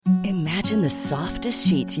Imagine the softest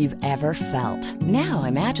sheets you've ever felt. Now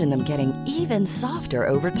imagine them getting even softer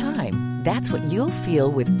over time. That's what you'll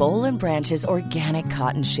feel with Boll & Branch's organic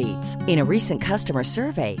cotton sheets. In a recent customer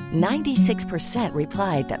survey, 96%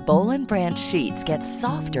 replied that Boll & Branch sheets get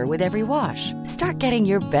softer with every wash. Start getting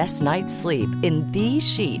your best night's sleep in these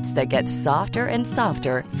sheets that get softer and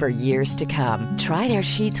softer for years to come. Try their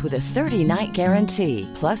sheets with a 30-night guarantee.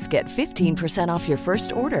 Plus, get 15% off your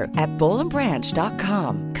first order at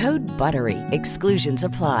bollandbranch.com. Code BUTTERY. Exclusions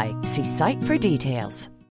apply. See site for details.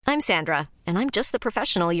 I'm Sandra, and I'm just the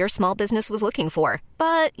professional your small business was looking for.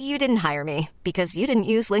 But you didn't hire me because you didn't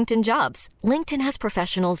use LinkedIn Jobs. LinkedIn has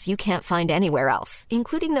professionals you can't find anywhere else,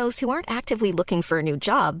 including those who aren't actively looking for a new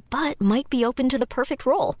job, but might be open to the perfect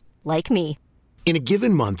role, like me. In a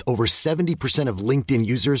given month, over 70% of LinkedIn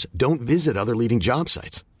users don't visit other leading job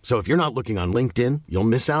sites. So if you're not looking on LinkedIn, you'll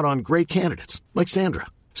miss out on great candidates like Sandra.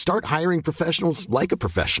 Start hiring professionals like a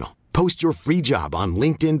professional. Post your free job on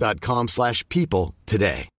linkedin.com/people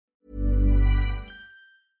today.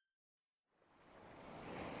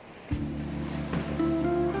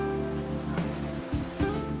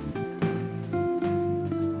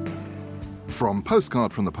 From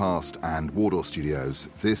Postcard from the Past and Wardour Studios,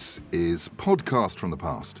 this is Podcast from the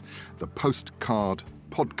Past, the Postcard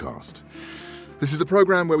Podcast. This is the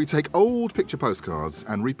programme where we take old picture postcards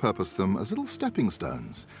and repurpose them as little stepping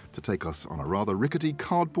stones to take us on a rather rickety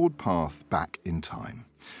cardboard path back in time.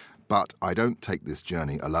 But I don't take this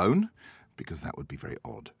journey alone, because that would be very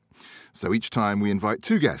odd. So each time we invite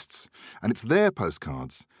two guests, and it's their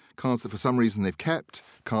postcards, cards that for some reason they've kept,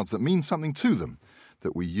 cards that mean something to them,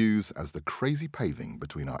 that we use as the crazy paving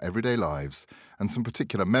between our everyday lives and some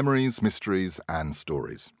particular memories, mysteries and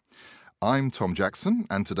stories. I'm Tom Jackson,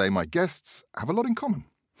 and today my guests have a lot in common.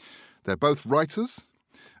 They're both writers,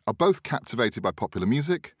 are both captivated by popular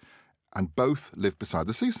music, and both live beside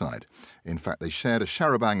the seaside. In fact, they shared a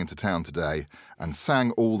charabanc into town today and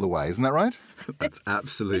sang all the way. Isn't that right? That's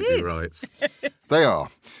absolutely right. They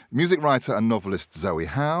are music writer and novelist Zoe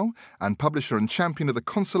Howe and publisher and champion of the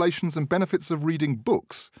consolations and benefits of reading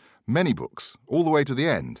books, many books, all the way to the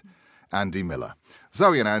end, Andy Miller.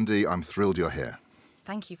 Zoe and Andy, I'm thrilled you're here.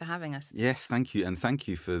 Thank you for having us. Yes, thank you. And thank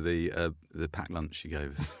you for the packed lunch you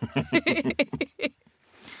gave us.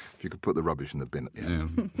 If you could put the rubbish in the bin at the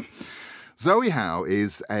end. Yeah. Zoe Howe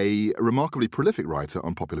is a remarkably prolific writer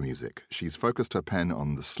on popular music. She's focused her pen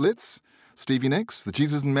on the Slits, Stevie Nicks, the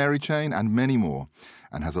Jesus and Mary Chain, and many more,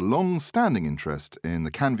 and has a long-standing interest in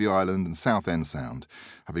the Canvey Island and South End sound,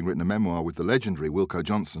 having written a memoir with the legendary Wilko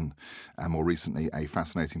Johnson, and more recently a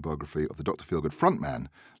fascinating biography of the Dr. Feelgood frontman,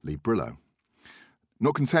 Lee Brillo.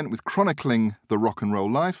 Not content with chronicling the rock and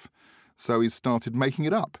roll life, Zoe's started making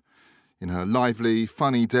it up in her lively,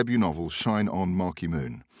 funny debut novel, Shine On, Marquee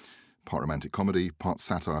Moon. Part romantic comedy, part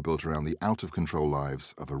satire built around the out-of-control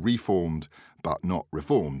lives of a reformed, but not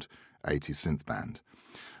reformed, 80s synth band.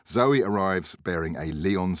 Zoe arrives bearing a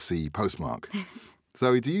Leon C. postmark.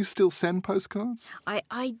 Zoe, do you still send postcards?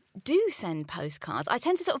 I do send postcards. I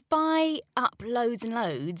tend to sort of buy up loads and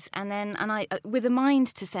loads and I with a mind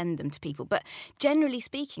to send them to people. But generally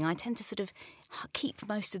speaking, I tend to sort of keep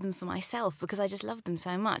most of them for myself because I just love them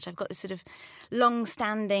so much. I've got this sort of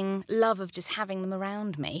long-standing love of just having them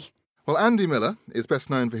around me. Well, Andy Miller is best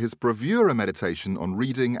known for his bravura meditation on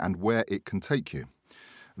reading and where it can take you.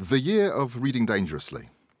 The Year of Reading Dangerously.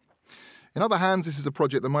 In other hands, this is a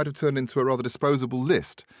project that might have turned into a rather disposable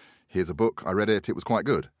list. Here's a book, I read it, it was quite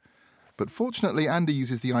good. But fortunately, Andy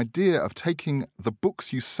uses the idea of taking the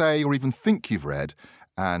books you say or even think you've read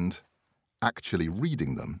and actually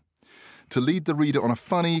reading them to lead the reader on a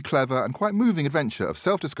funny, clever and quite moving adventure of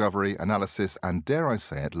self-discovery, analysis and, dare I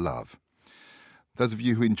say it, love. Those of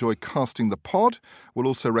you who enjoy Casting the Pod will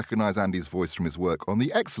also recognise Andy's voice from his work on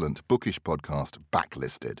the excellent bookish podcast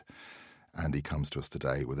Backlisted. Andy comes to us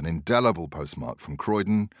today with an indelible postmark from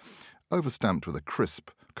Croydon, overstamped with a crisp,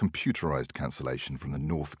 computerised cancellation from the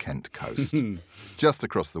North Kent coast, just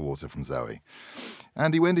across the water from Zoe.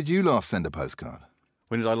 Andy, when did you last send a postcard?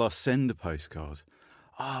 When did I last send a postcard?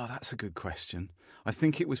 Oh, that's a good question. I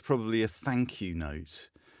think it was probably a thank you note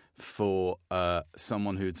for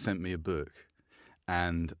someone who had sent me a book.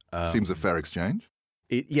 And seems a fair exchange.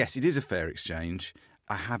 Yes, it is a fair exchange.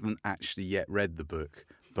 I haven't actually yet read the book,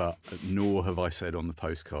 but nor have I said on the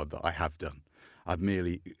postcard that I have done. I've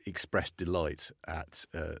merely expressed delight at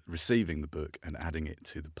receiving the book and adding it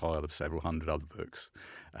to the pile of several hundred other books.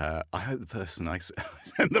 I hope the person I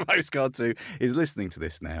sent the postcard to is listening to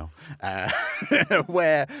this now,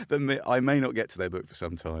 aware that I may not get to their book for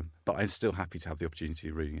some time, but I'm still happy to have the opportunity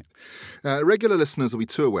of reading it. Regular listeners will be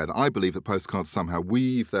too aware that I believe that postcards somehow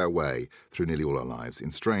weave their way through nearly all our lives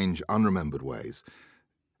in strange, unremembered ways.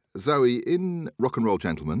 Zoe, in Rock and Roll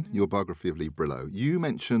Gentleman, your biography of Lee Brillo, you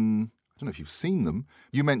mention, I don't know if you've seen them,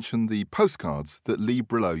 you mention the postcards that Lee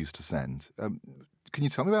Brillo used to send. Can you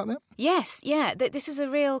tell me about them? Yes, yeah. This was a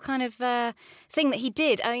real kind of thing that he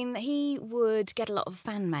did. I mean, he would get a lot of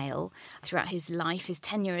fan mail throughout his life, his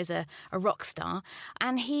tenure as a rock star,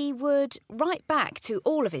 and he would write back to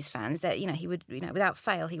all of his fans. That he would, without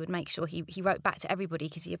fail, he would make sure he wrote back to everybody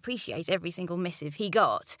because he appreciates every single missive he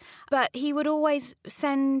got. But he would always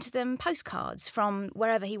send them postcards from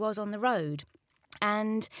wherever he was on the road.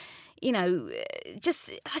 And, just,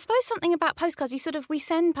 I suppose something about postcards, we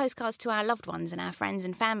send postcards to our loved ones and our friends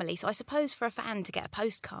and family. So I suppose for a fan to get a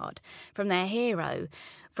postcard from their hero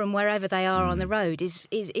from wherever they are on the road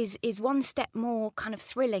is one step more kind of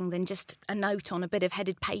thrilling than just a note on a bit of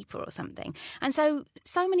headed paper or something. And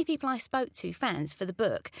so many people I spoke to, fans for the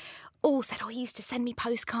book, all said, he used to send me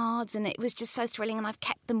postcards and it was just so thrilling and I've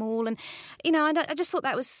kept them all. And, I just thought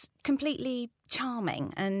that was completely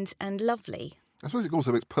charming and lovely. I suppose it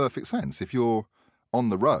also makes perfect sense. If you're on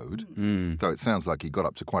the road, though it sounds like he got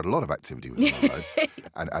up to quite a lot of activity with on the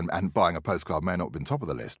road, and buying a postcard may not have been top of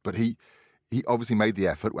the list, but he obviously made the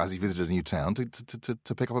effort as he visited a new town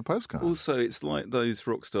to pick up a postcard. Also, it's like those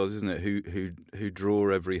rock stars, isn't it, who draw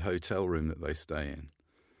every hotel room that they stay in.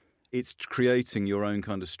 It's creating your own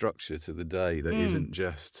kind of structure to the day that isn't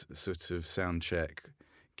just a sort of sound check,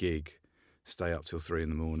 gig, stay up till 3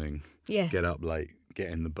 a.m, get up late, get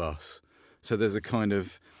in the bus. So there's a kind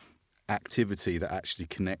of activity that actually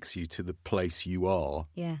connects you to the place you are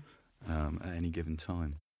at any given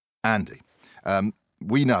time. Andy,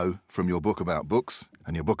 we know from your book about books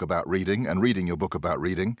and your book about reading and reading your book about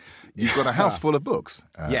reading, you've got a house full of books.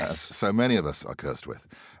 Yes. As so many of us are cursed with.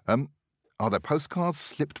 Are there postcards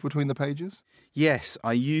slipped between the pages? Yes,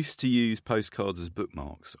 I used to use postcards as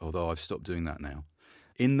bookmarks, although I've stopped doing that now.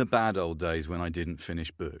 In the bad old days when I didn't finish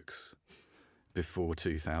books, before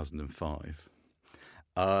 2005,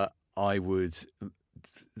 I would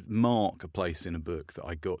mark a place in a book that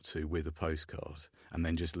I got to with a postcard and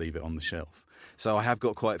then just leave it on the shelf. So I have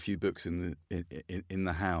got quite a few books in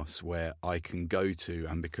the house where I can go to,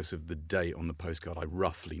 and because of the date on the postcard, I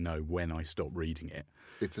roughly know when I stopped reading it.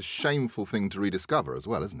 It's a shameful thing to rediscover as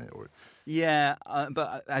well, isn't it? Yeah,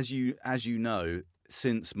 but as you know,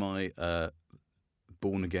 since my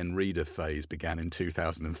born-again reader phase began in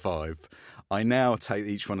 2005, I now take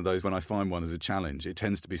each one of those when I find one as a challenge. It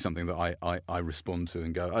tends to be something that I respond to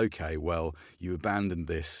and go, OK, well, you abandoned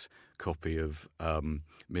this copy of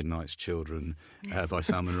Midnight's Children by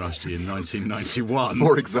Salman Rushdie in 1991.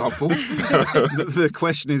 For example. The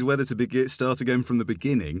question is whether to start again from the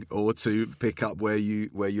beginning or to pick up where you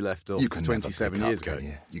left off 27 years ago.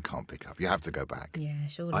 You can't pick up. You have to go back. Yeah,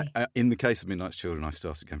 surely. In the case of Midnight's Children, I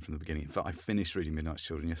started again from the beginning. In fact, I finished reading Midnight's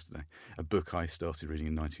Children yesterday, a book I started reading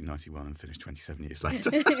in 1991 and finished 27 years later.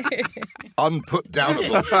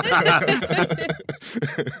 Unputdownable.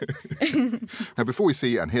 Now, before we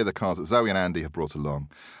see and hear the cards that Zoe and Andy have brought along,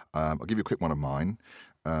 I'll give you a quick one of mine.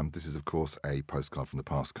 This is, of course, a postcard from the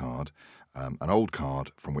past card, an old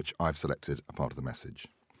card from which I've selected a part of the message.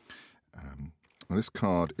 Now this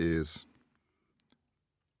card is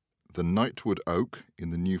the Nightwood Oak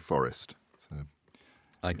in the New Forest. So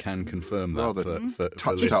I can confirm that. Rather for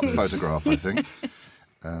touched-up photograph, I think.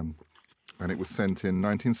 And it was sent in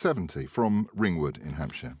 1970 from Ringwood in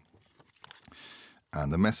Hampshire. And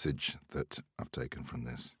the message that I've taken from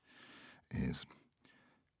this is,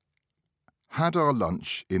 had our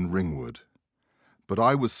lunch in Ringwood, but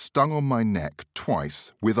I was stung on my neck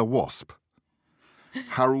twice with a wasp.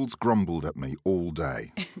 Harold's grumbled at me all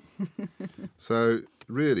day. So,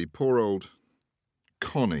 really, poor old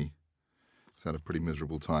Connie has had a pretty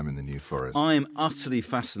miserable time in the New Forest. I'm utterly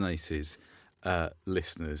fascinated,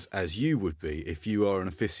 listeners, as you would be if you are an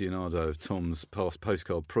aficionado of Tom's past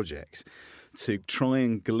postcard project, to try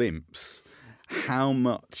and glimpse how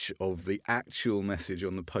much of the actual message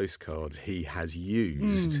on the postcard he has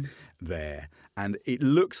used there. And it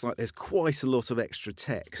looks like there's quite a lot of extra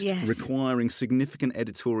text requiring significant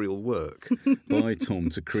editorial work by Tom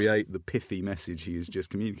to create the pithy message he has just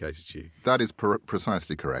communicated to you. That is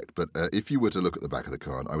precisely correct. But if you were to look at the back of the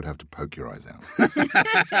card, I would have to poke your eyes out.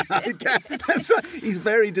 He's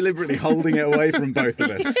very deliberately holding it away from both of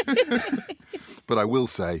us. But I will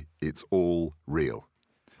say it's all real.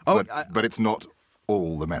 Oh, but it's not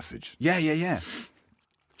all the message. Yeah.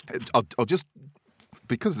 I'll just,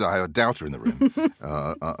 because I have a doubter in the room,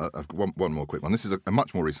 I've got one more quick one. This is a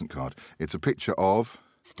much more recent card. It's a picture of...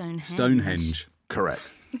 Stonehenge.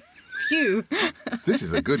 Correct. Phew. This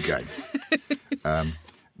is a good game.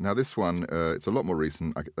 Now, this one, it's a lot more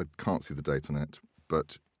recent. I can't see the date on it,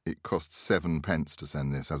 but it cost 7 pence to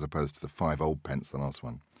send this, as opposed to the 5 old pence the last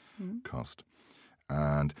one cost.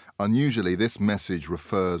 And unusually, this message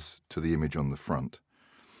refers to the image on the front.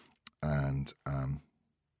 And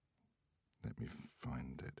let me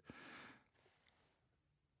find it.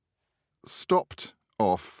 Stopped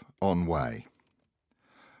off on way.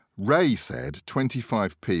 Ray said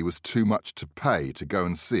 25p was too much to pay to go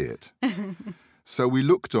and see it. So we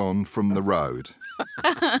looked on from the road.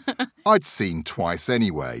 I'd seen twice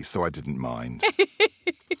anyway, so I didn't mind.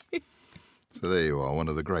 So there you are, one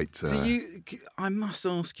of the great... I must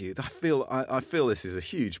ask you, I feel this is a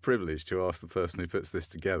huge privilege to ask the person who puts this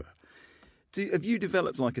together. Have you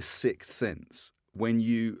developed like a sixth sense when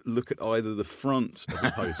you look at either the front of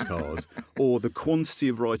the postcard or the quantity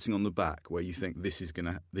of writing on the back, where you think this is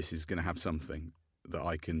gonna have something that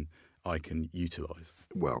I can utilise?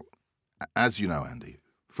 Well, as you know, Andy,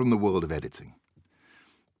 from the world of editing,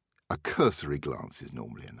 a cursory glance is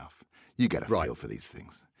normally enough. You get a feel for these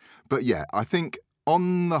things. But yeah, I think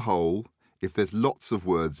on the whole, if there's lots of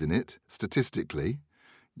words in it, statistically,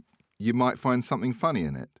 you might find something funny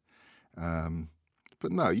in it.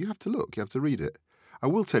 But no, you have to look, you have to read it. I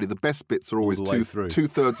will tell you, the best bits are always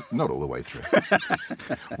two-thirds, not all the way through.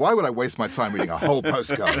 Why would I waste my time reading a whole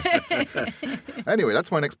postcard? Anyway, that's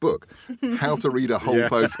my next book, How to Read a Whole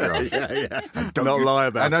Postcard. Yeah. And don't lie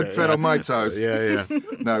about it. And don't tread on my toes. Yeah.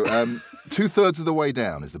 No, 2/3 of the way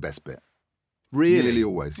down is the best bit. Really? Nearly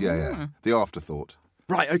always, yeah. The afterthought.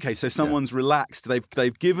 Right, okay, so someone's relaxed.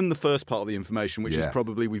 They've given the first part of the information, which is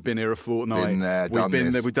probably we've been here a fortnight. Been there,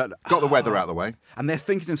 we've done got the weather out of the way. And they're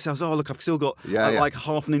thinking to themselves, oh, look, I've still got like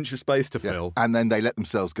half an inch of space to fill. And then they let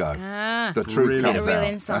themselves go. The truth comes out.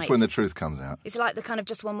 Insight. That's when the truth comes out. It's like the kind of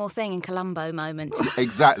just one more thing in Columbo moment.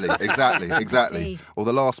 Exactly. Or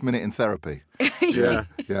the last minute in therapy. Yeah.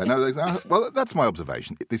 No, well, that's my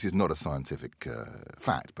observation. This is not a scientific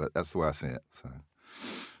fact, but that's the way I see it. So,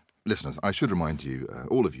 listeners, I should remind you,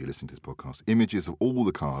 all of you listening to this podcast, images of all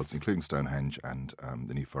the cards, including Stonehenge and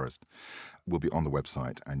the New Forest, will be on the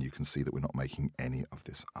website, and you can see that we're not making any of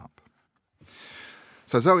this up.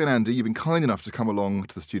 So, Zoe and Andy, you've been kind enough to come along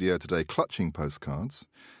to the studio today clutching postcards.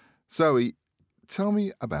 Zoe, tell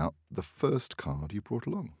me about the first card you brought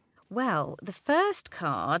along. Well, the first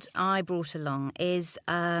card I brought along is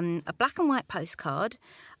a black and white postcard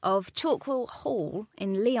of Chalkwell Hall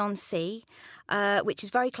in Leigh-on-Sea, which is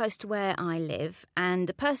very close to where I live. And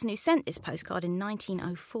the person who sent this postcard in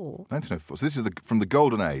 1904. 1904. So this is from the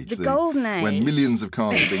golden age. The golden age. When millions of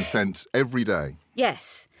cards are being sent every day.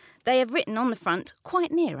 Yes. They have written on the front,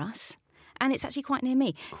 quite near us. And it's actually quite near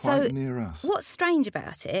me. Quite near us. What's strange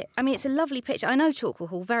about it, I mean, it's a lovely picture. I know Chalkwell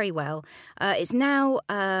Hall very well. It's now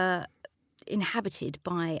inhabited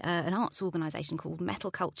by an arts organisation called Metal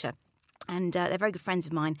Culture. And they're very good friends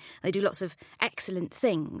of mine. They do lots of excellent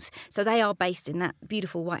things. So they are based in that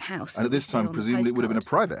beautiful white house. And at this time, presumably, it would have been a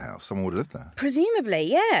private house. Someone would have lived there. Presumably,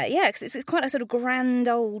 yeah. Because it's quite a sort of grand,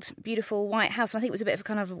 old, beautiful white house. And I think it was a bit of a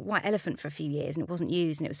kind of white elephant for a few years, and it wasn't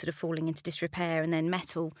used, and it was sort of falling into disrepair. And then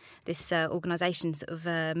Metal, this organisation, sort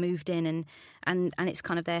of moved in, and it's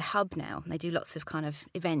kind of their hub now. They do lots of kind of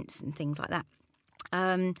events and things like that.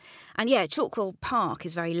 And yeah, Chalkwell Park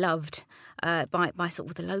is very loved by sort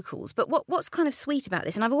of the locals. But what's kind of sweet about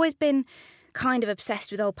this, and I've always been kind of obsessed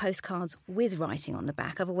with old postcards with writing on the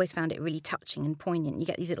back. I've always found it really touching and poignant. You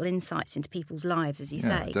get these little insights into people's lives, as you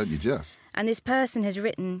say. Don't you just? And this person has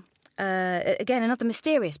written, again, another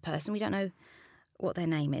mysterious person. We don't know what their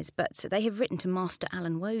name is, but they have written to Master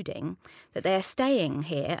Alan Woding that they are staying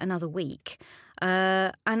here another week.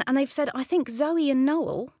 And they've said, I think Zoe and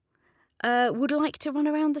Noel would like to run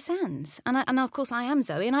around the sands. And of course I am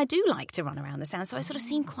Zoe, and I do like to run around the sands, so I sort of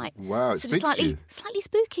seem quite sort of slightly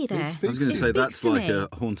spooky there. I was going to say, that's like a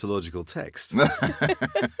hauntological text.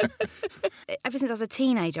 Ever since I was a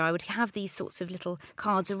teenager, I would have these sorts of little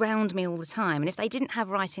cards around me all the time, and if they didn't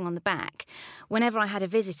have writing on the back, whenever I had a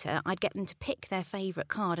visitor, I'd get them to pick their favourite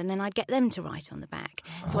card, and then I'd get them to write on the back.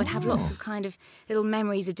 So I'd have lots of kind of little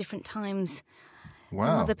memories of different times from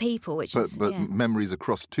other people, but memories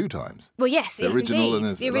across 2 times. Well, yes, the original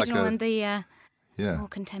indeed. The original like and the more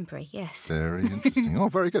contemporary, yes. Very interesting. Oh,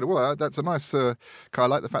 very good. Well, that's a nice... I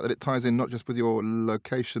like the fact that it ties in not just with your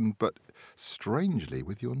location, but strangely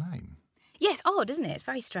with your name. Yes, odd, isn't it? It's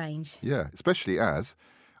very strange. Yeah, especially as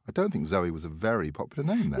I don't think Zoe was a very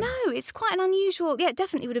popular name then. No, it's quite an unusual... Yeah, it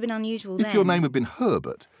definitely would have been unusual then. If your name had been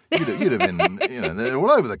Herbert, you'd have been, they're all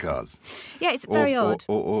over the cards. Yeah, it's very odd.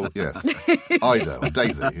 Or yes, Ida or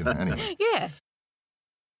Daisy, anyway. Yeah.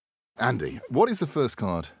 Andy, what is the first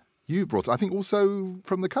card you brought? I think also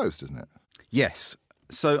from the coast, isn't it? Yes.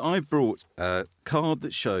 So I've brought a card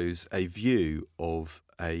that shows a view of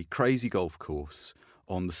a crazy golf course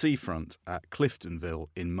on the seafront at Cliftonville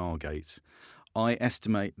in Margate. I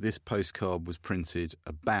estimate this postcard was printed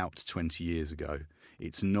about 20 years ago.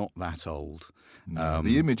 It's not that old. No,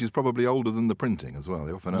 the image is probably older than the printing as well.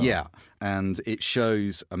 They often are. Yeah, and it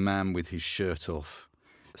shows a man with his shirt off,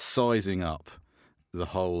 sizing up the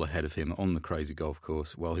hole ahead of him on the crazy golf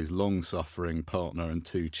course while his long-suffering partner and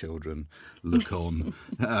 2 children look on.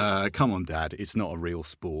 Come on, Dad, it's not a real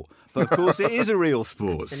sport. But, of course, it is a real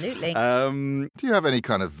sport. Absolutely. Do you have any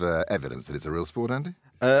kind of evidence that it's a real sport, Andy?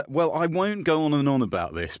 Well, I won't go on and on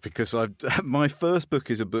about this because my first book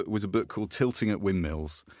was a book called Tilting at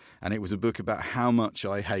Windmills, and it was a book about how much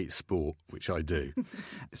I hate sport, which I do.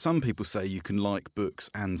 Some people say you can like books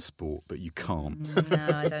and sport, but you can't. No,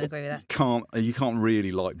 I don't agree with that. You can't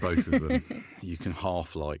really like both of them. You can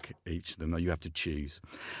half like each of them, or you have to choose.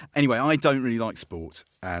 Anyway, I don't really like sport,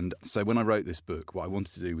 and so when I wrote this book, what I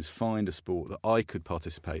wanted to do was find a sport that I could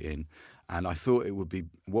participate in. And I thought it would be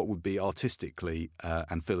what would be artistically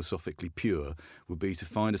and philosophically pure would be to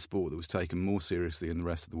find a sport that was taken more seriously in the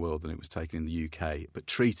rest of the world than it was taken in the UK, but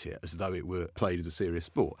treat it as though it were played as a serious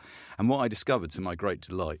sport. And what I discovered, to my great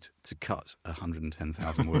delight, to cut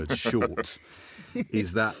 110,000 words short,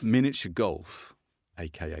 is that miniature golf,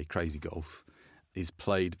 aka crazy golf, is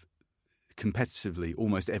played competitively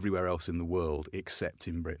almost everywhere else in the world except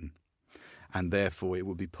in Britain. And therefore it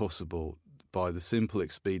would be possible, by the simple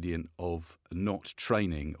expedient of not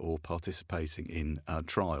training or participating in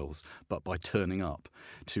trials, but by turning up,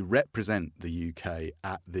 to represent the UK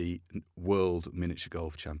at the World Miniature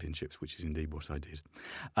Golf Championships, which is indeed what I did.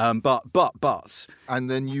 But... And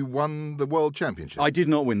then you won the World Championship? I did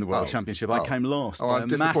not win the World Championship. I came last by a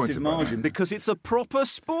massive margin because it's a proper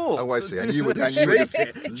sport. Oh, I see. And you were treat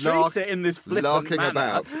it in this flippant larking manner.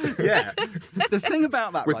 About. Yeah. The thing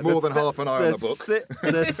about that... With more than half an eye on the book.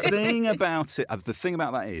 The thing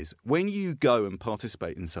about that is, when you go and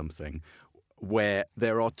participate in something where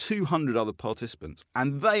there are 200 other participants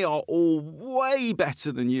and they are all way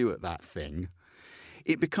better than you at that thing,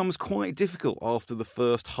 it becomes quite difficult after the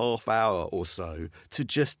first half hour or so to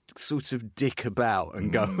just sort of dick about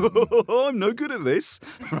and go, oh, I'm no good at this,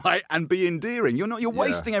 right? And be endearing. You're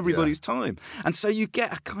wasting everybody's time. And so you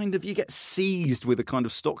get seized with a kind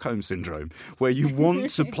of Stockholm syndrome where you want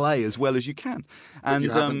to play as well as you can. And you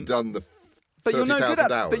haven't done the but you're no good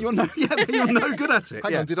at it. But you're no good at it.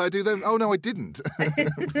 Hang on, did I do them? Oh no, I didn't.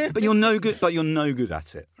 But you're no good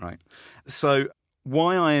at it, right? So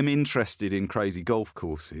why I am interested in crazy golf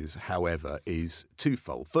courses, however, is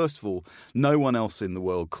twofold. First of all, no one else in the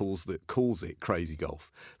world calls it crazy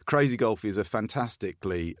golf. Crazy golf is a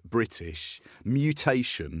fantastically British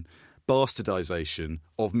mutation, bastardisation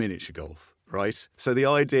of miniature golf. Right, so the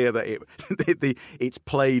idea that it's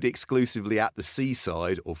played exclusively at the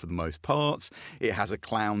seaside, or for the most part, it has a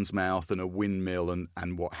clown's mouth and a windmill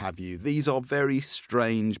and what have you. These are very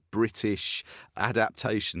strange British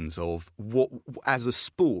adaptations of what, as a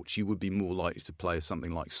sport, you would be more likely to play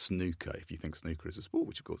something like snooker, if you think snooker is a sport,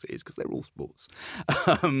 which of course it is, because they're all sports.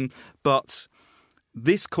 But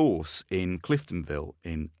this course in Cliftonville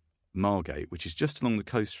in Margate, which is just along the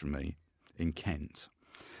coast from me in Kent.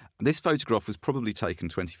 This photograph was probably taken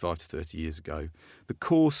 25 to 30 years ago. The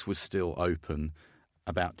course was still open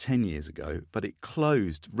about 10 years ago, but it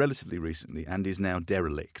closed relatively recently and is now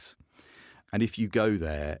derelict. And if you go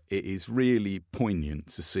there, it is really poignant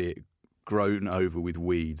to see it grown over with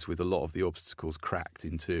weeds, with a lot of the obstacles cracked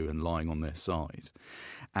in two and lying on their side.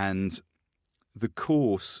 And the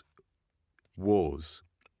course was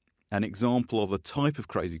an example of a type of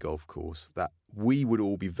crazy golf course that we would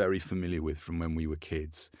all be very familiar with from when we were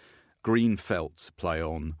kids. Green felt to play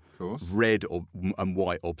on, red and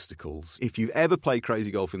white obstacles. If you've ever played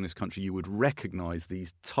crazy golf in this country, you would recognise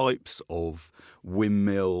these types of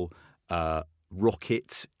windmill,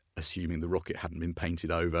 rocket, assuming the rocket hadn't been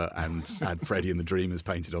painted over and had Freddie and the Dreamers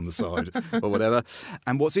painted on the side or whatever.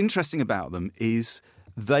 And what's interesting about them is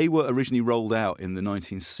they were originally rolled out in the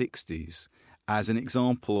 1960s as an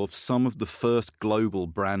example of some of the first global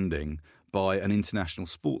branding by an international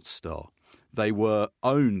sports star. They were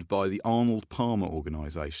owned by the Arnold Palmer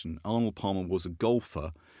organisation. Arnold Palmer was a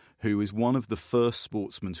golfer who is one of the first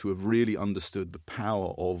sportsmen who have really understood the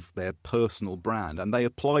power of their personal brand, and they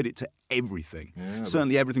applied it to everything. Yeah,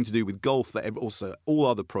 certainly everything to do with golf, but also all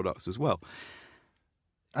other products as well.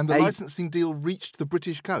 And the licensing deal reached the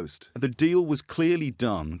British coast. The deal was clearly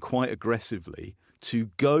done quite aggressively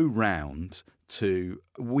to go round to,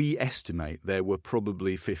 we estimate there were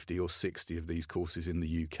probably 50 or 60 of these courses in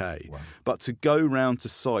the UK, wow. But to go round to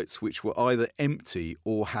sites which were either empty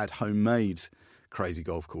or had homemade crazy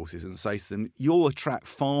golf courses and say to them, you'll attract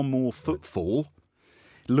far more footfall.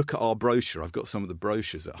 Look at our brochure. I've got some of the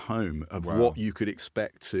brochures at home of wow. What you could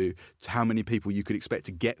expect to how many people you could expect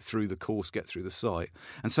to get through the course, get through the site.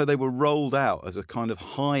 And so they were rolled out as a kind of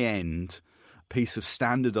high-end piece of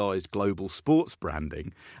standardised global sports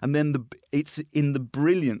branding, and then it's in the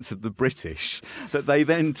brilliance of the British that they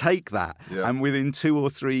then take that and within 2 or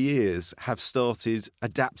 3 years have started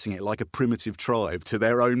adapting it like a primitive tribe to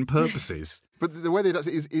their own purposes. But the way they adapt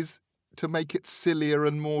it is to make it sillier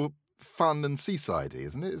and more fun and seasidey,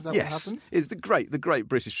 isn't it? Is that what happens? It's the great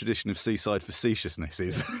British tradition of seaside facetiousness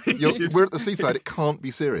is. We're at the seaside, it can't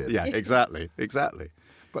be serious. Yeah, exactly.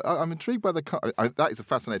 But I'm intrigued by that is a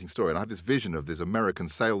fascinating story, and I have this vision of this American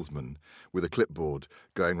salesman with a clipboard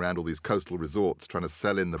going around all these coastal resorts trying to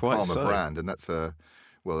sell in the Palmer brand, and that's but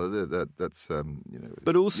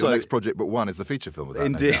also your next project but one is the feature film of that.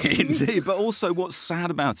 Indeed. But also what's sad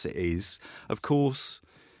about it is, of course,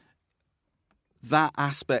 that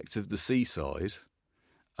aspect of the seaside,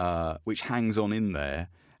 which hangs on in there,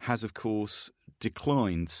 has, of course,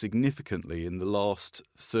 declined significantly in the last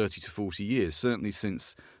 30 to 40 years, certainly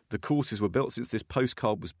since the courses were built, since this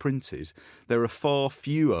postcard was printed. There are far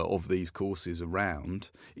fewer of these courses around,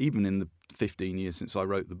 even in the 15 years since I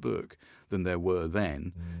wrote the book, than there were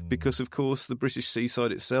then, because, of course, the British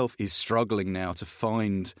seaside itself is struggling now to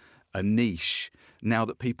find a niche now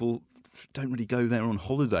that people don't really go there on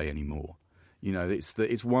holiday anymore. You know,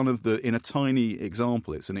 it's one of the, in a tiny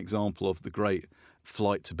example, it's an example of the great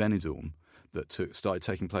flight to Benidorm that started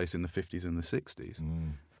taking place in the 50s and the 60s.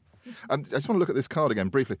 I just want to look at this card again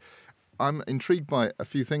briefly. I'm intrigued by a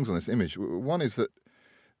few things on this image. One is that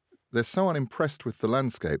they're so unimpressed with the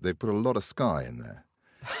landscape, they've put a lot of sky in there.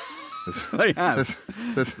 They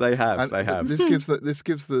have. This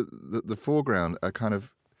gives the foreground a kind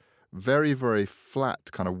of very, very flat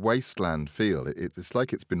kind of wasteland feel. It's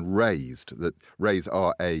like it's been raised. That raised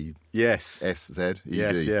R-A-S-Z-E-D.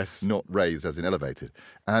 Yes. Not raised as in elevated.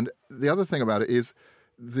 And the other thing about it is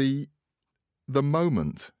the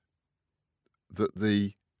moment that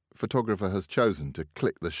the photographer has chosen to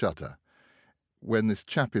click the shutter, when this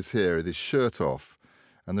chap is here with his shirt off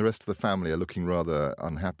and the rest of the family are looking rather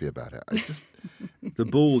unhappy about it. The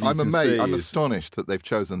ball. I'm amazed. I'm astonished that they've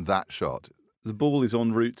chosen that shot. The ball is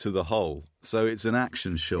en route to the hole, so it's an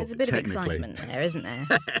action shot. There's a bit of excitement there, isn't there?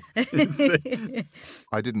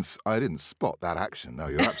 I didn't spot that action. No,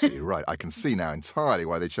 you're absolutely right. I can see now entirely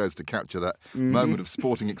why they chose to capture that moment of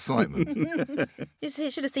sporting excitement. You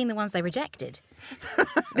should have seen the ones they rejected.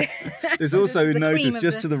 There's also, notice,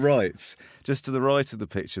 just to the right of the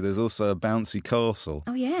picture, there's also a bouncy castle.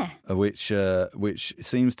 Oh, yeah. Which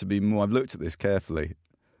seems to be more, I've looked at this carefully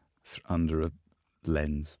under a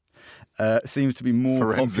lens. Seems to be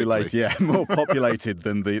more populated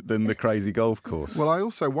than the crazy golf course. Well, I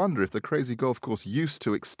also wonder if the crazy golf course used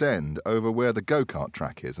to extend over where the go-kart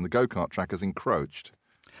track is, and the go-kart track has encroached.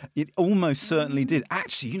 It almost certainly did.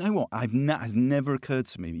 Actually, you know what? Has never occurred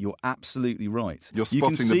to me. You're absolutely right. You're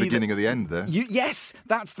spotting the beginning of the end there. Yes,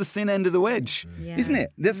 that's the thin end of the wedge, isn't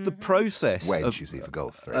it? That's the process wedge, you see, for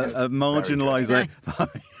golf. Of marginalisation.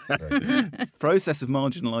 Process of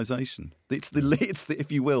marginalisation. It's the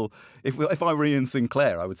if you will, if I were Ian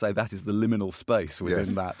Sinclair, I would say that is the liminal space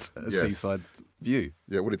within that seaside view.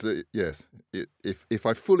 Yeah, well, yes. If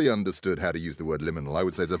I fully understood how to use the word liminal, I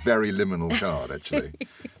would say it's a very liminal card, actually.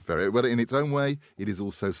 Very well, in its own way, it is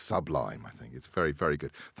also sublime. I think it's very, very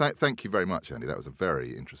good. Thank you very much, Andy. That was a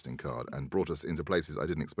very interesting card and brought us into places I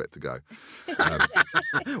didn't expect to go.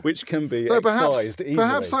 Which can be excised easily.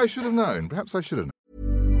 Perhaps I should have known.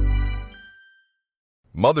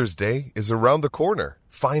 Mother's Day is around the corner.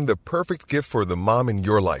 Find the perfect gift for the mom in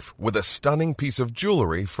your life with a stunning piece of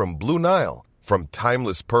jewelry from Blue Nile. From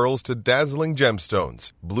timeless pearls to dazzling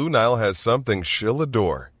gemstones, Blue Nile has something she'll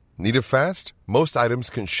adore. Need it fast? Most items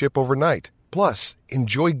can ship overnight. Plus,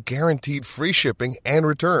 enjoy guaranteed free shipping and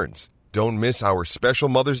returns. Don't miss our special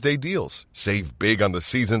Mother's Day deals. Save big on the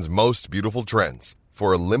season's most beautiful trends.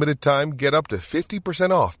 For a limited time, get up to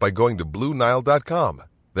 50% off by going to BlueNile.com.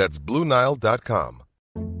 That's BlueNile.com.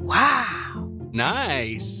 Wow.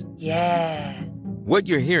 Nice. Yeah. What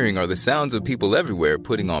you're hearing are the sounds of people everywhere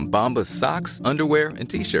putting on Bombas socks, underwear, and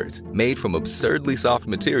T-shirts made from absurdly soft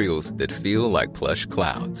materials that feel like plush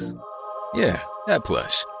clouds. Yeah, that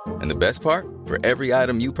plush. And the best part? For every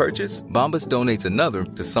item you purchase, Bombas donates another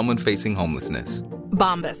to someone facing homelessness.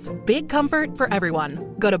 Bombas. Big comfort for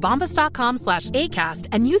everyone. Go to bombas.com/ACAST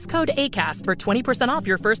and use code ACAST for 20% off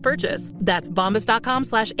your first purchase. That's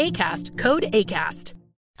bombas.com/ACAST. Code ACAST.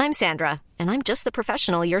 I'm Sandra, and I'm just the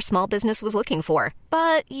professional your small business was looking for.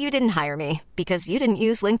 But you didn't hire me because you didn't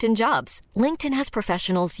use LinkedIn Jobs. LinkedIn has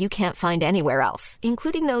professionals you can't find anywhere else,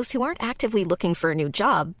 including those who aren't actively looking for a new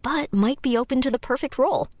job, but might be open to the perfect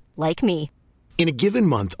role, like me. In a given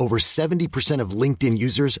month, over 70% of LinkedIn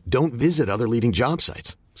users don't visit other leading job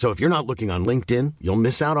sites. So if you're not looking on LinkedIn, you'll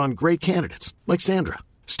miss out on great candidates like Sandra.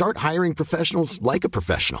 Start hiring professionals like a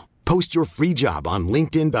professional. Post your free job on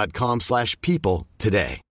linkedin.com/people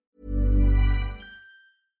today.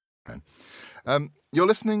 You're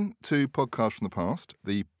listening to Podcast from the Past,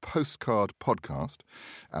 the Postcard Podcast,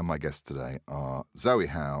 and my guests today are Zoe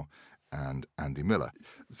Howe and Andy Miller.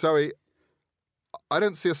 Zoe, I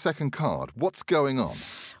don't see a second card. What's going on?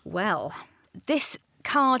 Well, this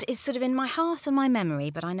card is sort of in my heart and my memory,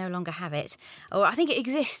 but I no longer have it. Or I think it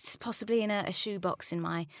exists possibly in a shoebox in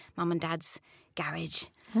my mum and dad's garage.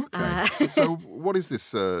 Okay. So what is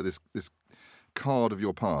this this card of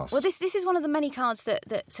your past? Well, this is one of the many cards that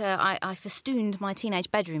I festooned my teenage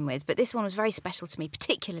bedroom with, but this one was very special to me,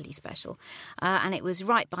 particularly special. And it was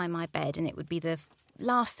right by my bed, and it would be the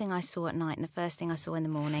last thing I saw at night and the first thing I saw in the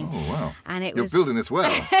morning. Oh, wow. And You're building this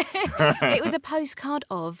well. It was a postcard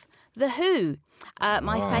of The Who,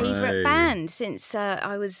 my favourite band since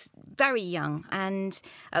I was very young. And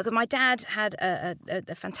my dad had a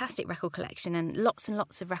fantastic record collection and lots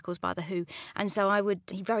of records by The Who. And so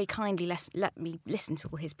he very kindly let me listen to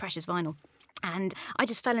all his precious vinyl. And I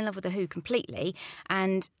just fell in love with The Who completely.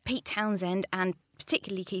 And Pete Townsend and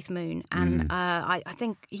particularly Keith Moon. And I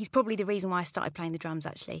think he's probably the reason why I started playing the drums,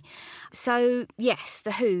 actually. So, yes,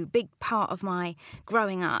 The Who, big part of my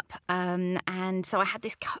growing up. And so I had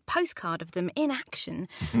this postcard of them in action.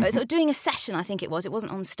 Sort of doing a session, I think it was. It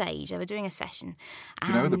wasn't on stage. They were doing a session. Do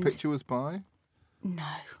you know who the picture was by? No,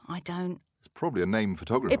 I don't. It's probably a name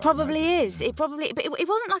photographer. It probably is. But it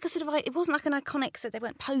wasn't like it wasn't like an iconic, so they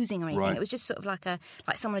weren't posing or anything. Right. It was just sort of like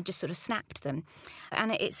someone had just sort of snapped them.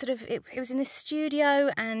 And it was in this studio,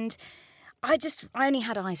 and I only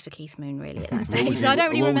had eyes for Keith Moon, really, at that stage. So I don't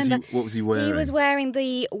really remember. What was he wearing? He was wearing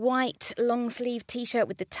the white long-sleeve T-shirt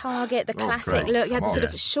with the target, the classic look. He had the sort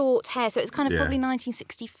of short hair. So it was kind of probably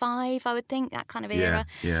 1965, I would think, that kind of era.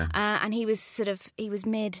 Yeah. And he was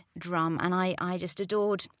mid-drum, and I just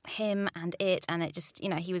adored him and it just,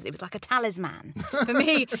 it was like a talisman for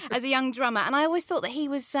me as a young drummer. And I always thought that he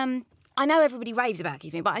was... I know everybody raves about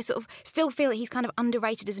Keith Moon, but I sort of still feel that he's kind of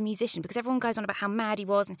underrated as a musician because everyone goes on about how mad he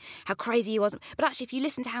was and how crazy he was. But actually, if you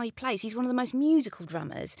listen to how he plays, he's one of the most musical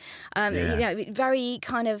drummers. Very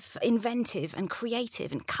kind of inventive and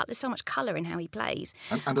creative, and there's so much colour in how he plays.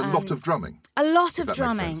 And a lot of drumming. A lot of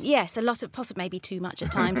drumming, yes. A lot of, possibly maybe too much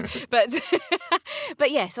at times.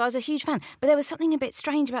 But yeah, so I was a huge fan. But there was something a bit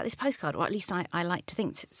strange about this postcard, or at least I like to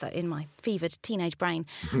think so in my fevered teenage brain.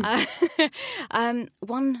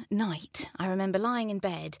 One night, I remember lying in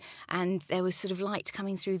bed, and there was sort of light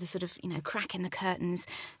coming through the sort of, crack in the curtains,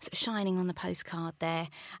 sort of shining on the postcard there.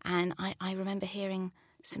 And I remember hearing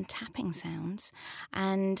some tapping sounds,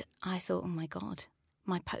 and I thought, oh my God.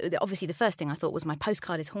 Obviously, the first thing I thought was my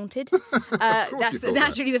postcard is haunted. That's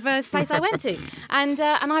naturally the first place I went to, and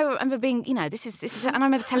I remember being, this is, and I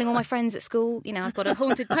remember telling all my friends at school, I've got a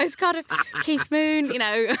haunted postcard of Keith Moon,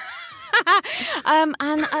 I've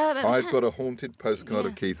got a haunted postcard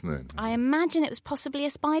of Keith Moon. I imagine it was possibly a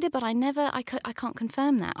spider, but I can't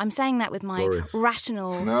confirm that. I'm saying that with my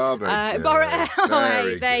rational. No, very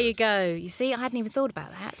good. There you go. You see, I hadn't even thought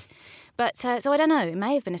about that. But so I don't know. It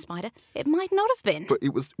may have been a spider. It might not have been. But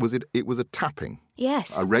it was a tapping.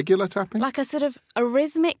 Yes. A regular tapping? Like a sort of a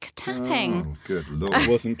rhythmic tapping. Oh, good Lord. It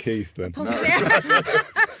wasn't Keith then.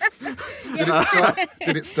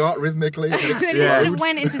 Did it start rhythmically? It sort of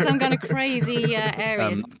went into some kind of crazy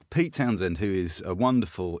areas. Pete Townsend, who is a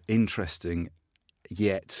wonderful, interesting,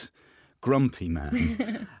 yet grumpy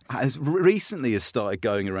man, has recently started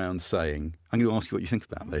going around saying, I'm going to ask you what you think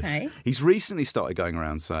about this. He's recently started going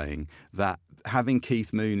around saying that having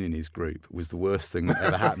Keith Moon in his group was the worst thing that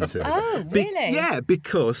ever happened to him. Oh, really?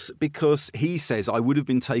 Because he says I would have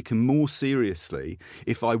been taken more seriously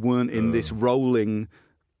if I weren't in this rolling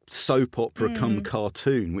soap opera come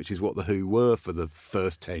cartoon, which is what The Who were for the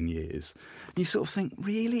first 10 years. You sort of think,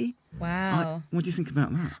 really? Wow. What do you think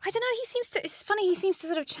about that? I don't know. It's funny. He seems to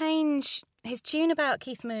sort of change his tune about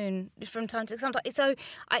Keith Moon from time to time. So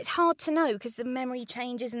it's hard to know because the memory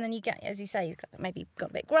changes, and then you get, as you say, he's maybe got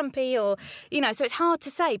a bit grumpy, or so it's hard to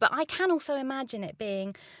say. But I can also imagine it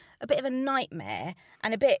being a bit of a nightmare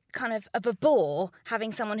and a bit kind of a bore,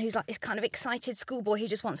 having someone who's like this kind of excited schoolboy who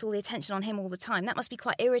just wants all the attention on him all the time. That must be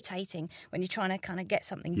quite irritating when you're trying to kind of get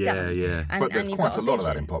something done. Yeah. But there's quite a lot of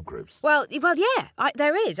that in pop groups. Well, yeah,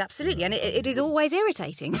 there is, absolutely. And it is always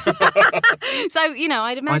irritating. So,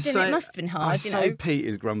 I'd imagine it must have been hard, I say Pete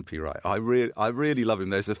is grumpy, right? I really love him.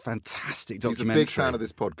 There's a fantastic documentary. He's a big fan of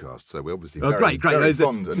this podcast, so we're obviously great. very There's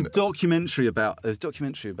a documentary about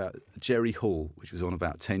Jerry Hall, which was on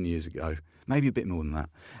about 10 years ago, maybe a bit more than that,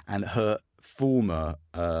 and her former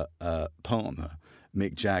partner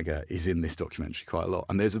Mick Jagger is in this documentary quite a lot.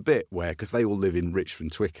 And there's a bit where, because they all live in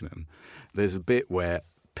Richmond, Twickenham, there's a bit where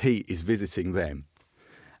Pete is visiting them,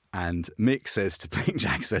 and Mick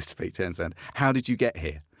Jagger says to Pete Townsend, "How did you get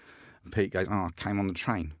here?" And Pete goes, "Oh, I came on the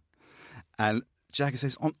train." And Jagger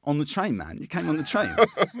says, on the train, man? You came on the train?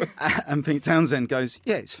 And Pete Townsend goes,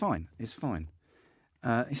 "Yeah, it's fine. It's fine."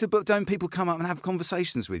 He said, "But don't people come up and have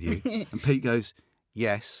conversations with you?" And Pete goes,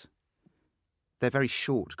 "Yes. They're very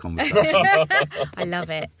short conversations." I love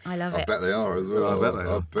it. I bet they are as well. I bet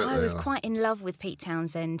they are. I was quite in love with Pete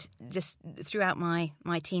Townsend just throughout my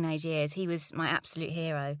teenage years. He was my absolute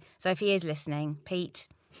hero. So if he is listening, Pete,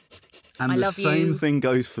 and I love you. And the same thing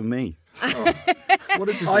goes for me. Oh. What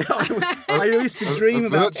is this? I used to dream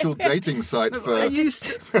about a virtual dating site for. I used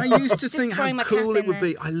to think how cool it would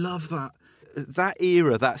be. I love that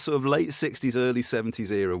era, that sort of late 60s, early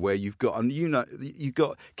 70s era, where you've got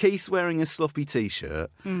Keith wearing a sloppy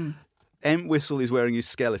T-shirt, Entwistle is wearing his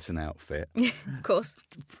skeleton outfit. Of course.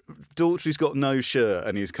 Daughtry's got no shirt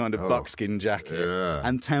and his kind of buckskin jacket. Yeah.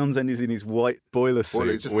 And Townsend is in his white boiler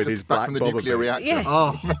suit with his black from the bobber nuclear boots. reactor. Yes.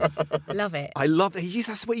 Oh, love it. I love it.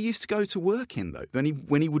 That's what he used to go to work in, though. Then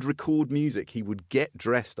when he would record music, he would get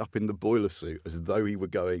dressed up in the boiler suit as though he were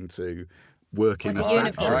going to work in a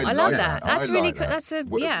uniform. I love that. That's really cool. That's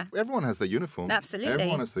yeah. Everyone has their uniform. Absolutely.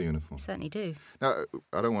 Everyone has their uniform. Certainly do. Now,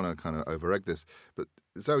 I don't want to kind of over-egg this, but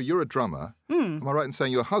Zoe, you're a drummer. Am I right in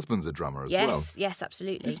saying your husband's a drummer as well? Yes,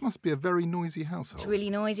 absolutely. This must be a very noisy household. It's really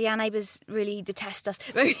noisy. Our neighbours really detest us.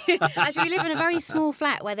 Actually, we live in a very small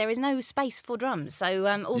flat where there is no space for drums. So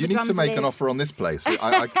all you the drums need to make an offer on this place.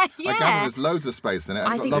 I gather there's loads of space in it.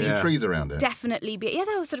 And lovely trees around it. Definitely be. Yeah,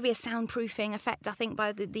 there will sort of be a soundproofing effect, I think,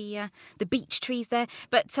 by the beech trees there.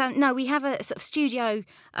 But no, we have a sort of studio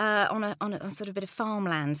on a sort of bit of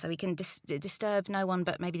farmland, so we can disturb no one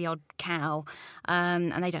but maybe the odd cow,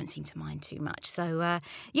 and they don't seem to mind too much. So but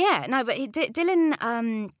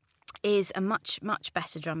Dylan is a much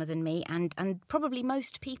better drummer than me, and probably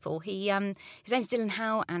most people. His name's Dylan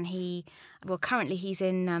Howe, and currently he's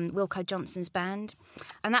in Wilko Johnson's band,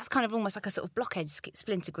 and that's kind of almost like a sort of Blockheads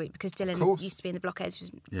splinter group, because Dylan used to be in the Blockheads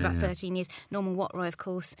for about 13 years. Norman Watroy, of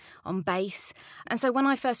course, on bass. And so when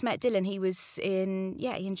I first met Dylan, he was in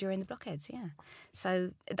during the Blockheads, So,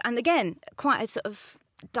 and again, quite a sort of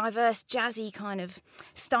diverse jazzy kind of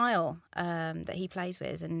style that he plays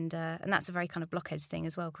with, and that's a very kind of Blockheads thing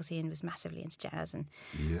as well, because Ian was massively into jazz and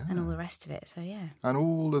all the rest of it. So and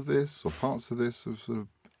all of this, or parts of this, have sort of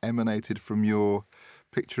emanated from your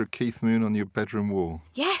picture of Keith Moon on your bedroom wall.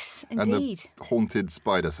 Yes, indeed. And the haunted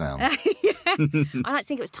spider sound. I like to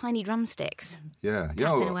think it was tiny drumsticks.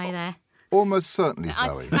 Tapping away there. Almost certainly,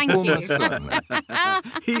 Zoe. Thank Almost you. certainly.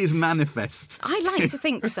 He is manifest. I like to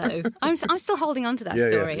think so. I'm still holding on to that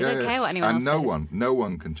story. I don't care what anyone else says. And no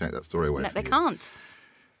one can take that story away from they you. can't.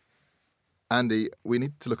 Andy, we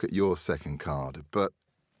need to look at your second card, but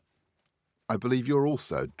I believe you're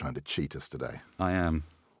also trying to cheat us today. I am.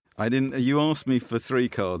 I didn't. You asked me for 3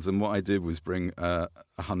 cards, and what I did was bring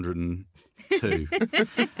 102.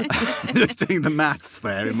 Just doing the maths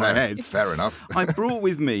there in my head. Fair enough. I brought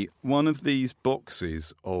with me one of these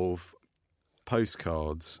boxes of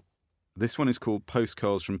postcards. This one is called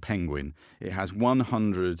Postcards from Penguin. It has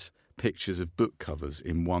 100 pictures of book covers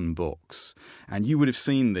in one box. And you would have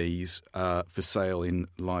seen these for sale in,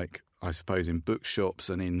 I suppose, in bookshops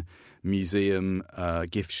and in museum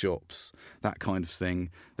gift shops, that kind of thing.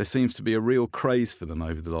 There seems to be a real craze for them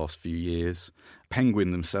over the last few years.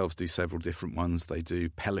 Penguin themselves do several different ones. They do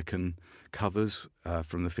Pelican covers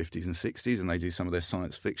from the 50s and 60s, and they do some of their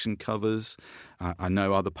science fiction covers. I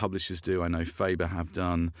know other publishers do. I know Faber have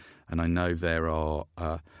done, and I know there are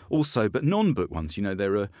also, but non-book ones.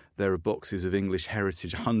 There are boxes of English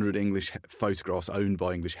heritage, 100 English photographs owned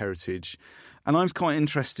by English Heritage. And I'm quite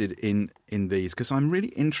interested in these because I'm really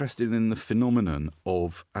interested in the phenomenon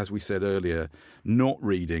of, as we said earlier, not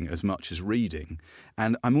reading as much as reading.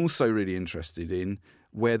 And I'm also really interested in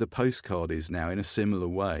where the postcard is now in a similar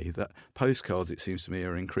way, that postcards, it seems to me,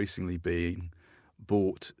 are increasingly being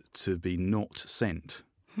bought to be not sent.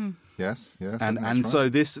 Yes. And so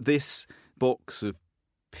this box of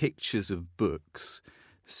pictures of books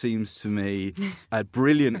seems to me a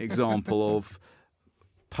brilliant example of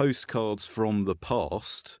postcards from the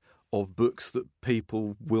past of books that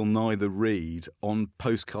people will neither read on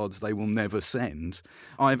postcards they will never send.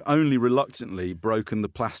 I've only reluctantly broken the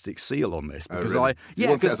plastic seal on this because you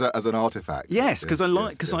want it as an artifact. Yes, because I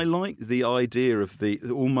like the idea of the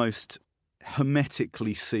almost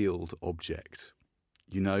hermetically sealed object.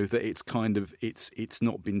 You know, that it's kind of it's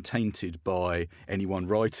not been tainted by anyone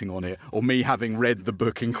writing on it or me having read the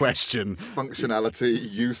book in question.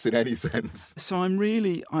 Functionality, use in any sense. So I'm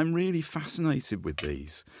really fascinated with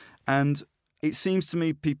these. And it seems to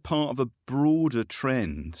me be part of a broader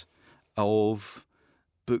trend of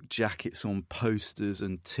book jackets on posters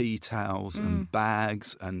and tea towels and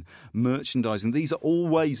bags and merchandising. These are all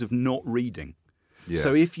ways of not reading. Yes.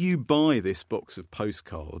 So if you buy this box of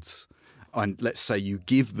postcards and let's say you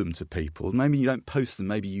give them to people, maybe you don't post them,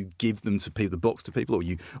 maybe you give them to people, the box to people,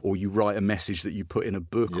 or you write a message that you put in a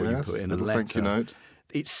book or you put in a letter. Thank you note.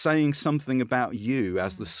 It's saying something about you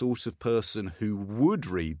as the sort of person who would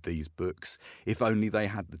read these books if only they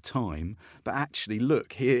had the time. But actually,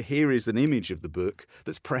 look, here is an image of the book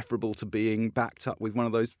that's preferable to being backed up with one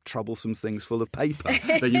of those troublesome things full of paper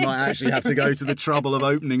that you might actually have to go to the trouble of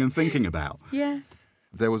opening and thinking about. Yeah.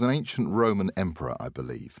 There was an ancient Roman emperor, I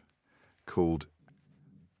believe, called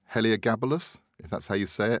Heliogabalus, if that's how you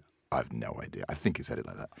say it. I have no idea. I think he said it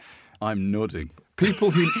like that. I'm nodding.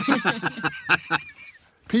 People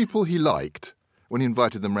he liked, when he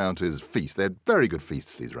invited them round to his feast, they had very good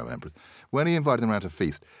feasts, these Roman emperors. When he invited them round to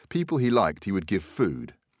feast, people he liked, he would give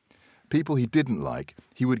food. People he didn't like,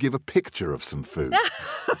 he would give a picture of some food.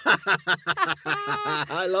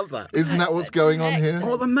 I love that. Isn't that what's going on here?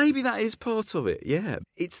 Well, then maybe that is part of it, yeah.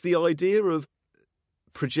 It's the idea of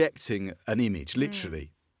projecting an image,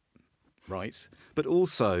 literally, right? But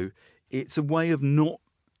also, it's a way of not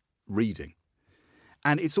reading.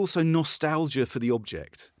 And it's also nostalgia for the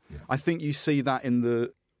object. Yeah. I think you see that in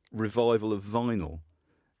the revival of vinyl.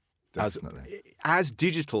 Definitely. As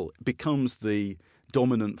digital becomes the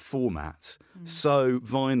dominant format, so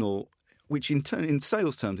vinyl, which in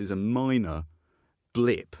sales terms is a minor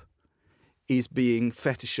blip, is being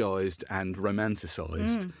fetishized and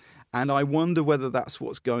romanticized. And I wonder whether that's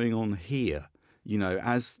what's going on here. You know,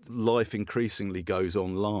 as life increasingly goes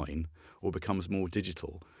online or becomes more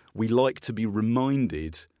digital, we like to be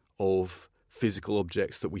reminded of physical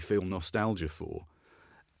objects that we feel nostalgia for,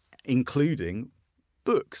 including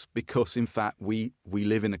books, because, in fact, we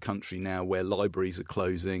live in a country now where libraries are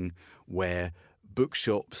closing, where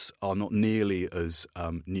bookshops are not nearly as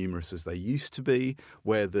numerous as they used to be,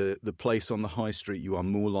 where the place on the high street you are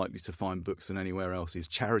more likely to find books than anywhere else is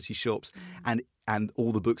charity shops, and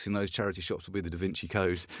all the books in those charity shops will be the Da Vinci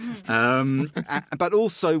Code. But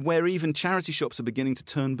also where even charity shops are beginning to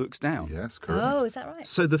turn books down. Yes, correct. Oh, is that right?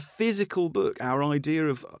 So the physical book, our idea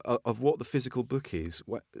of what the physical book is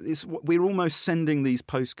we're almost sending these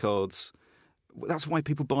postcards. That's why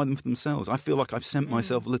people buy them for themselves. I feel like I've sent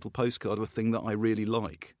myself a little postcard of a thing that I really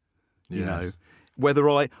like. You know, whether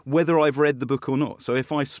I've read the book or not. So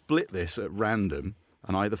if I split this at random,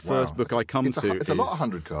 and the first book I come to it's a lot of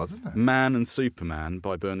 100 cards, isn't it? Man and Superman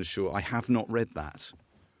by Bernard Shaw. I have not read that.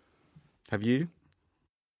 Have you?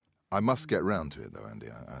 I must get round to it, though, Andy.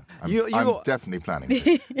 I'm definitely planning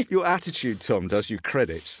to. Your attitude, Tom, does you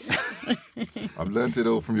credit. I've learnt it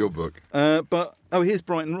all from your book. But here's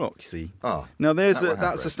Brighton Rock, you see. Now,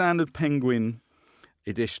 that's a standard Penguin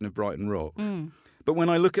edition of Brighton Rock. But when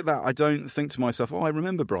I look at that, I don't think to myself, I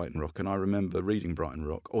remember Brighton Rock and I remember reading Brighton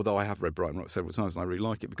Rock, although I have read Brighton Rock several times and I really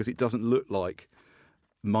like it because it doesn't look like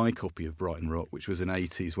my copy of Brighton Rock, which was an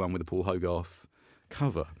 80s one with a Paul Hogarth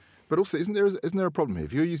cover. But also, isn't there a problem here?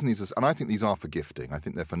 If you're using these and I think these are for gifting. I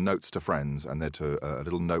think they're for notes to friends and they're to a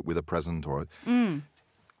little note with a present or...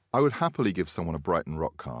 I would happily give someone a Brighton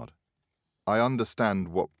Rock card. I understand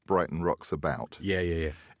what Brighton Rock's about.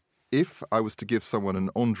 Yeah. If I was to give someone an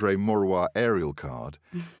André Maurois aerial card,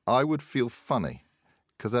 I would feel funny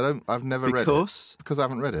because I've never read it. Because I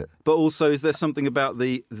haven't read it. But also, is there something about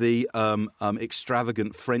the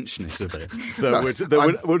extravagant Frenchness of it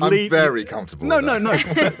that would lead? I'm very comfortable. No.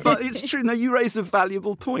 But it's true. No, you raise a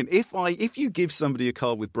valuable point. If you give somebody a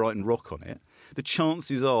card with Brighton Rock on it, the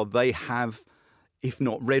chances are they have, if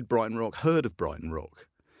not read Brighton Rock, heard of Brighton Rock.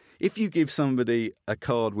 if you give somebody a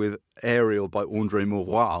card with Ariel by André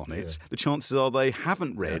Maurois on it, the chances are they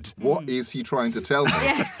haven't read. What is he trying to tell me?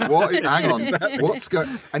 Hang on. What's going?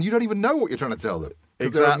 And you don't even know what you're trying to tell them.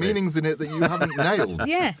 There are meanings in it that you haven't nailed.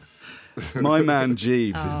 Yeah. My Man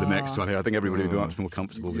Jeeves is the next one here. I think everybody would be much more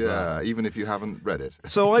comfortable with that. Yeah, even if you haven't read it.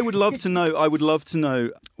 So I would love to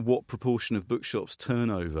know what proportion of bookshops'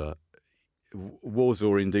 turnover was,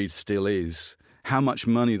 or indeed still is, how much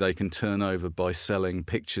money they can turn over by selling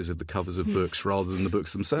pictures of the covers of books rather than the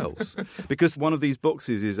books themselves. Because one of these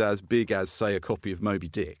boxes is as big as, say, a copy of Moby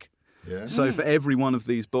Dick. Yeah. So for every one of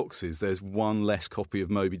these boxes, there's one less copy of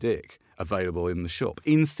Moby Dick available in the shop.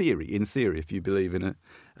 In theory, if you believe in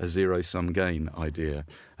a zero-sum gain idea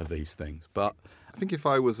of these things. But I think if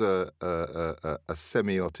I was a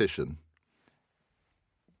semi-autician,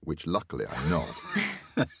 which luckily I'm not,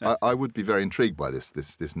 I would be very intrigued by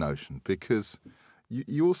this notion, because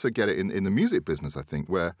you also get it in the music business, I think,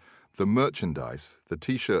 where the merchandise, the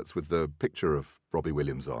T-shirts with the picture of Robbie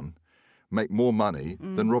Williams on, make more money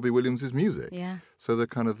than Robbie Williams' music. Yeah. So the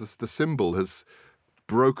kind of the symbol has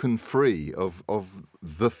broken free of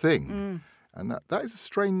the thing. And that is a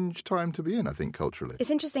strange time to be in, I think, culturally. It's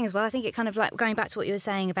interesting as well. I think it kind of like going back to what you were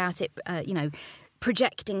saying about it,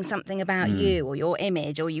 projecting something about you or your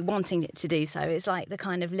image, or you wanting it to do so. It's like the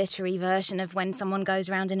kind of literary version of when someone goes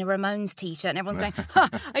around in a Ramones t-shirt and everyone's going,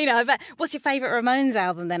 I bet, what's your favourite Ramones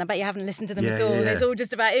album then? I bet you haven't listened to them at all. Yeah. It's all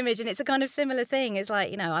just about image. And it's a kind of similar thing. It's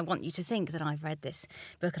like, I want you to think that I've read this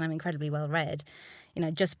book and I'm incredibly well read.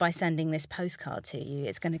 Just by sending this postcard to you,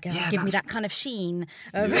 it's going to give me that kind of sheen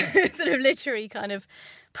of sort of literary kind of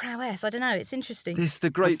prowess. I don't know. It's interesting. The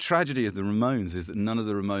great tragedy of the Ramones is that none of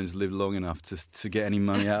the Ramones lived long enough to get any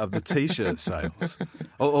money out of the T-shirt sales,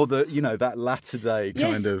 or the that latter day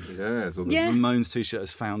kind of Ramones T-shirt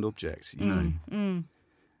as found object.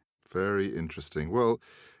 Very interesting. Well,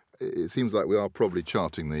 it seems like we are probably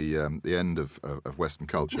charting the end of Western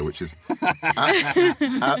culture, which is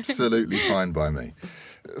absolutely fine by me.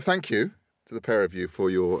 Thank you to the pair of you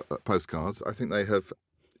for your postcards. I think they have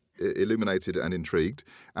illuminated and intrigued,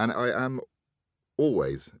 and I am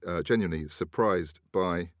always genuinely surprised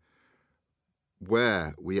by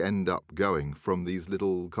where we end up going from these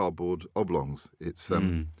little cardboard oblongs. It's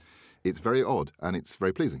very odd and it's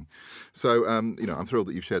very pleasing. So, I'm thrilled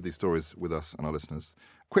that you've shared these stories with us and our listeners.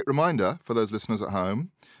 Quick reminder for those listeners at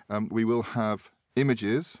home, we will have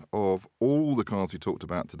images of all the cards we talked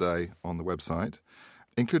about today on the website,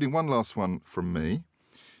 including one last one from me.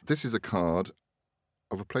 This is a card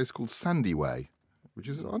of a place called Sandyway, which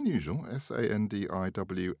is unusual,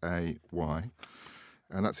 Sandiway,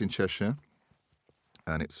 and that's in Cheshire.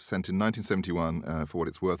 And it's sent in 1971 for what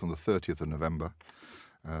it's worth on the 30th of November.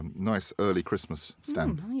 Nice early Christmas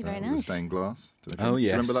stamp. Very with nice. a stained glass. Oh,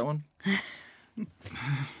 yes. Remember that one?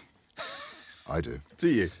 I do. Do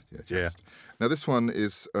you? Yeah. Now, this one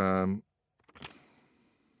is... the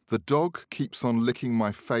dog keeps on licking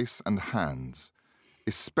my face and hands,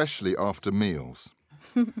 especially after meals.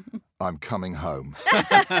 I'm coming home.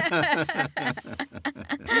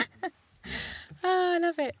 Oh, I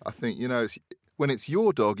love it. I think, when it's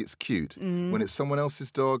your dog, it's cute. When it's someone else's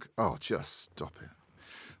dog, just stop it.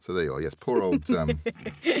 So there you are. Yes, poor old,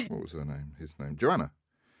 what was her name? His name? Joanna.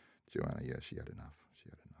 Yeah, she had enough.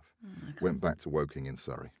 Went back to Woking in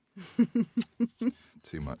Surrey.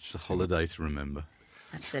 Too much. It's a holiday to remember.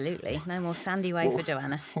 Absolutely. No more Sandyway for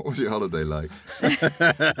Joanna. What was your holiday like?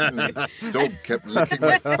 Dog kept licking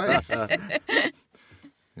my face.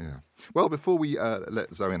 Yeah. Well, before we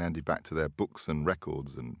let Zoe and Andy back to their books and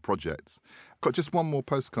records and projects, I've got just one more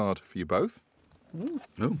postcard for you both.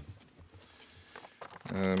 Oh.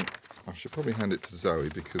 I should probably hand it to Zoe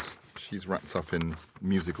because she's wrapped up in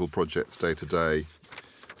musical projects day to day,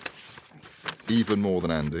 even more than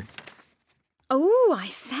Andy. Oh, I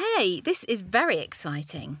say, this is very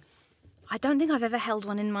exciting. I don't think I've ever held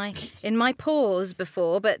one in my paws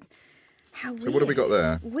before, but how weird. So what have we got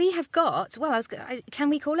there? We have got, can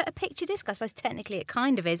we call it a picture disc? I suppose technically it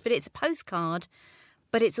kind of is, but it's a postcard,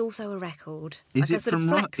 but it's also a record. Is it from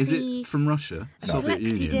Russia? Soviet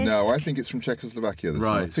Union? Disc. No, I think it's from Czechoslovakia. This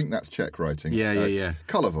one. I think that's Czech writing. Yeah.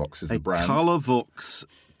 Colourvox is the brand. Colourvox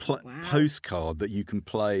postcard that you can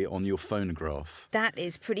play on your phonograph. That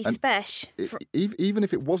is pretty special. Even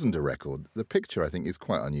if it wasn't a record, the picture, I think, is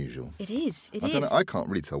quite unusual. It is. I don't know, I can't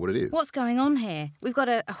really tell what it is. What's going on here? We've got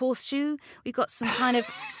a horseshoe. We've got some kind of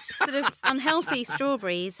sort of unhealthy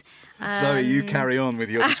strawberries. Zoe, you carry on with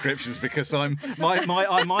your descriptions because I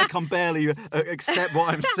can barely accept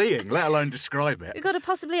what I'm seeing, let alone describe it. We've got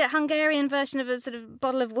possibly a Hungarian version of a sort of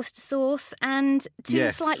bottle of Worcester sauce and two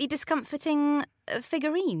slightly discomforting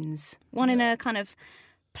figurines. One in a kind of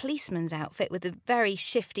policeman's outfit with a very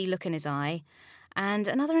shifty look in his eye, and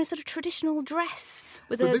another in a sort of traditional dress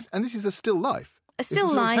with this is a still life. A still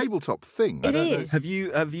it's a life. Tabletop thing. It is. Have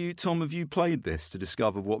you, Tom? Have you played this to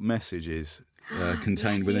discover what message is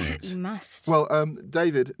contained within it? You must. Well,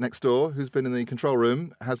 David next door, who's been in the control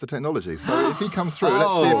room, has the technology. So if he comes through,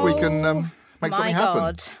 let's see if we can make something happen.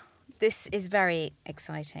 My God, this is very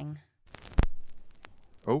exciting.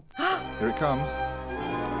 Oh, here it comes.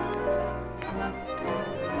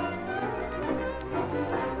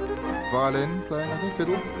 Violin playing, I think,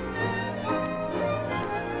 fiddle.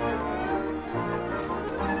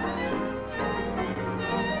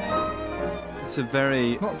 It's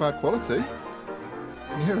not bad quality.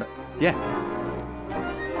 Can you hear it? Yeah.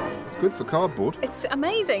 It's good for cardboard. It's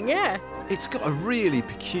amazing, yeah. It's got a really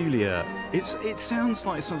peculiar... It sounds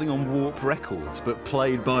like something on Warp Records, but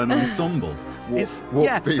played by an ensemble.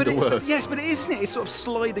 Warp be the worst. Yes, but isn't it? It's sort of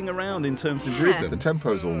sliding around in terms of rhythm. The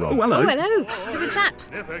tempo's all wrong. Oh, hello. Oh, hello. There's a chap.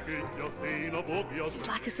 This is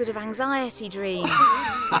like a sort of anxiety dream.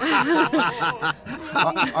 I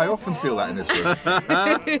often feel that in this room.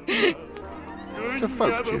 It's a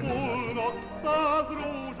folk tune, isn't it?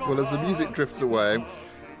 Well, as the music drifts away,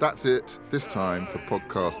 that's it this time for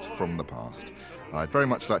Podcast from the Past. I'd very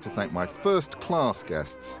much like to thank my first-class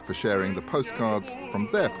guests for sharing the postcards from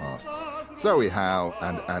their pasts, Zoe Howe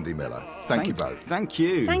and Andy Miller. Thank you both. Thank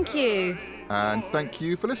you. Thank you. And thank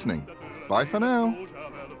you for listening. Bye for now.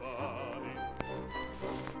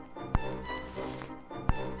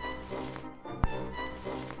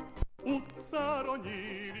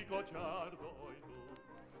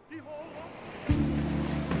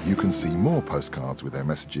 You can see more postcards with their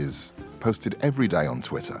messages posted every day on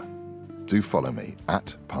Twitter. Do follow me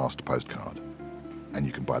at Past Postcard. And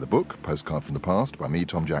you can buy the book, Postcard from the Past, by me,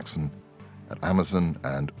 Tom Jackson, at Amazon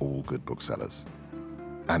and all good booksellers.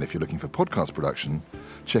 And if you're looking for podcast production,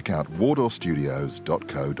 check out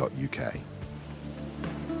wardorstudios.co.uk.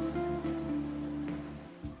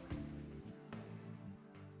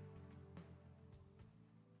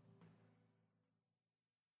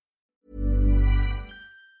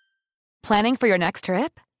 Planning for your next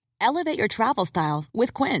trip? Elevate your travel style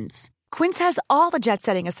with Quince. Quince has all the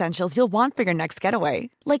jet-setting essentials you'll want for your next getaway,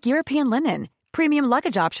 like European linen, premium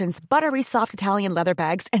luggage options, buttery soft Italian leather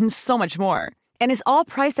bags, and so much more. And is all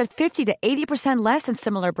priced at 50 to 80% less than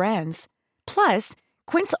similar brands. Plus,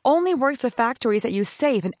 Quince only works with factories that use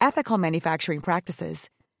safe and ethical manufacturing practices.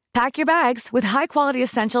 Pack your bags with high-quality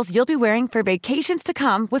essentials you'll be wearing for vacations to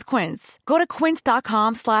come with Quince. Go to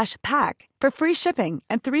quince.com/pack for free shipping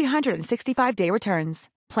and 365-day returns.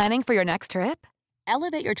 Planning for your next trip?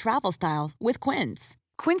 Elevate your travel style with Quince.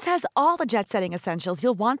 Quince has all the jet-setting essentials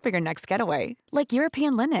you'll want for your next getaway, like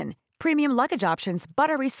European linen, premium luggage options,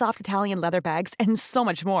 buttery soft Italian leather bags, and so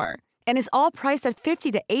much more. And is all priced at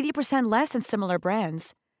 50 to 80% less than similar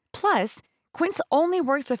brands. Plus, Quince only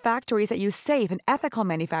works with factories that use safe and ethical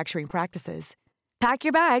manufacturing practices. Pack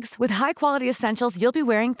your bags with high-quality essentials you'll be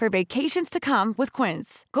wearing for vacations to come with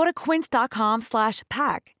Quince. Go to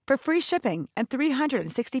quince.com/pack for free shipping and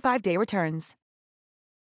 365-day returns.